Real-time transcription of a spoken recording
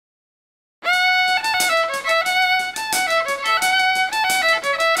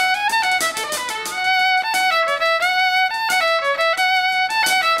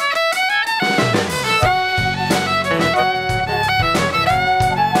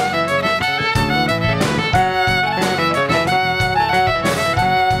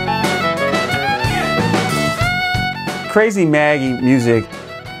Crazy Maggy music,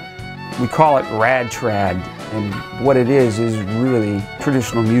 we call it rad trad, and what it is really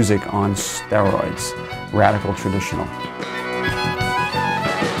traditional music on steroids, radical traditional.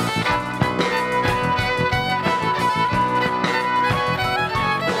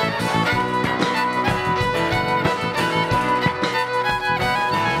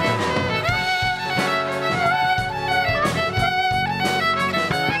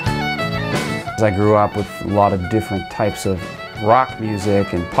 I grew up with a lot of different types of rock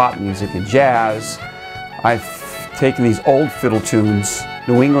music and pop music and jazz. I've taken these old fiddle tunes,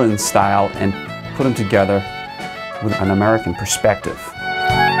 New England style, and put them together with an American perspective.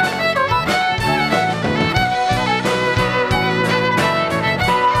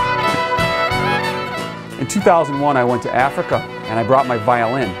 In 2001, I went to Africa and I brought my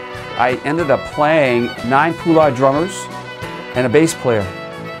violin. I ended up playing 9 poulard drummers and a bass player.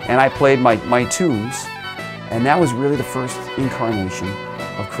 And I played my tunes, and that was really the first incarnation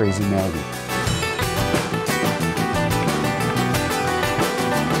of Crazy Maggy.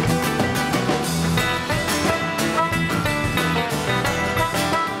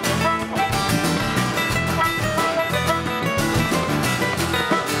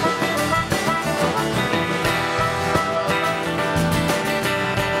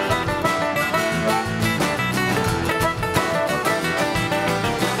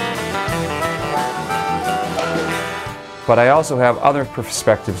 But I also have other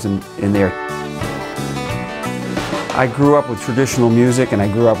perspectives in there. I grew up with traditional music, and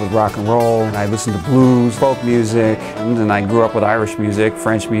I grew up with rock and roll, and I listened to blues, folk music, and then I grew up with Irish music,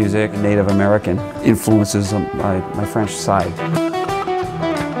 French music, and Native American influences on my French side.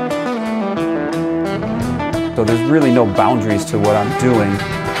 So there's really no boundaries to what I'm doing.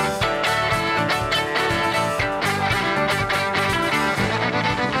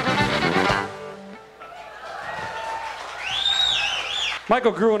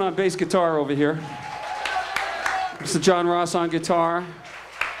 Michael Gruen on bass guitar over here. Mr. John Ross on guitar.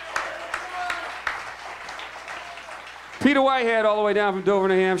 Peter Whitehead all the way down from Dover,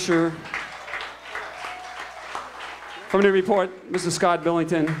 New Hampshire. From the report, Mr. Scott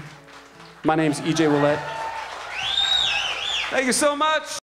Billington. My name's E.J. Ouellette. Thank you so much.